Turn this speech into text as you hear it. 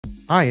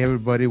Hi,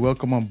 everybody.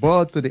 Welcome on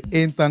board to the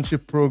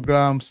internship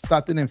program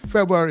starting in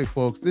February,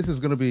 folks. This is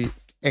going to be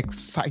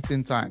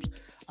exciting times.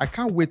 I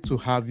can't wait to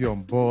have you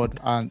on board.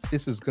 And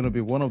this is going to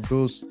be one of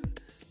those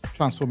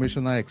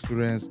transformational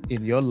experience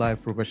in your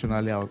life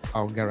professionally.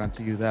 I'll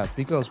guarantee you that.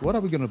 Because what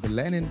are we going to be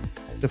learning?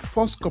 The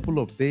first couple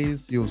of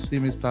days, you'll see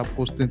me start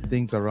posting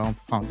things around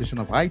foundation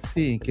of IT.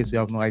 In case you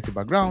have no IT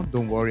background,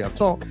 don't worry at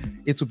all.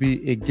 It will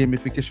be a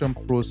gamification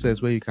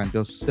process where you can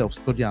just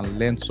self-study and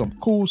learn some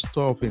cool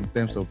stuff in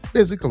terms of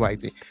basic of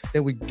IT.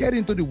 Then we get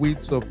into the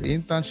weeds of the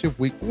internship.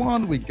 Week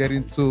 1, we get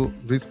into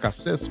risk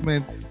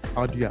assessment.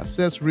 How do you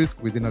assess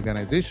risk within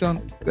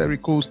organization? Very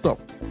cool stuff.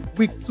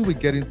 Week 2, we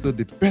get into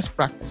the best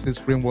practices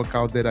framework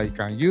out there that you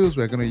can use.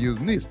 We're going to use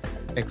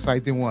NIST.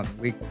 Exciting one.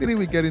 Week 3,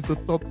 we get into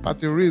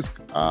third-party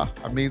risk.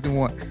 Amazing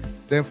one.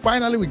 Then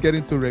finally, we get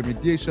into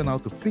remediation, how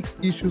to fix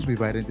issues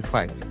we've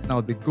identified.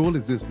 Now, the goal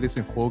is this,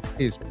 listen, folks,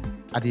 is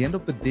at the end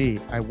of the day,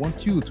 I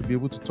want you to be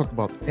able to talk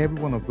about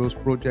every one of those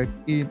projects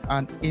in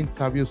an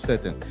interview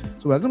setting.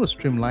 So we're going to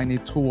streamline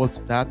it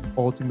towards that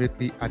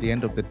ultimately at the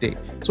end of the day.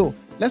 So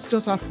let's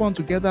just have fun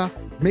together,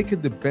 make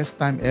it the best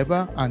time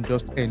ever, and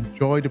just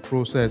enjoy the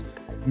process,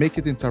 make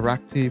it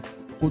interactive,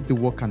 put the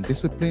work and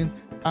discipline,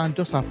 and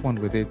just have fun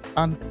with it.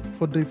 And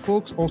for the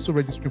folks also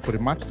registering for the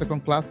March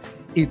 2nd class,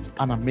 it's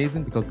an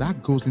amazing because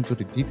that goes into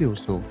the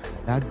details. So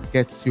that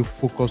gets you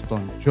focused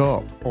on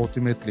job.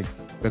 Ultimately,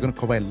 we're going to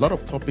cover a lot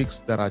of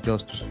topics that are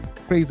just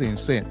crazy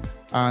insane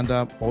and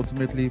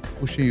ultimately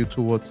pushing you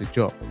towards the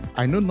job.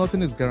 I know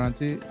nothing is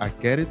guaranteed. I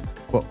get it.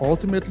 But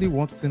ultimately,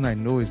 one thing I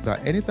know is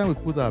that anytime we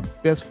put our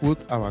best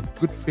foot, our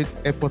good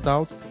faith effort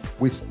out,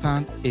 we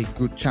stand a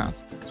good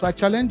chance. So I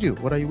challenge you.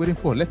 What are you waiting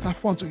for? Let's have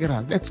fun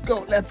together. Let's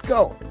go. Let's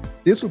go.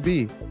 This will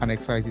be an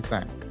exciting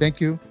time. Thank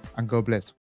you and God bless.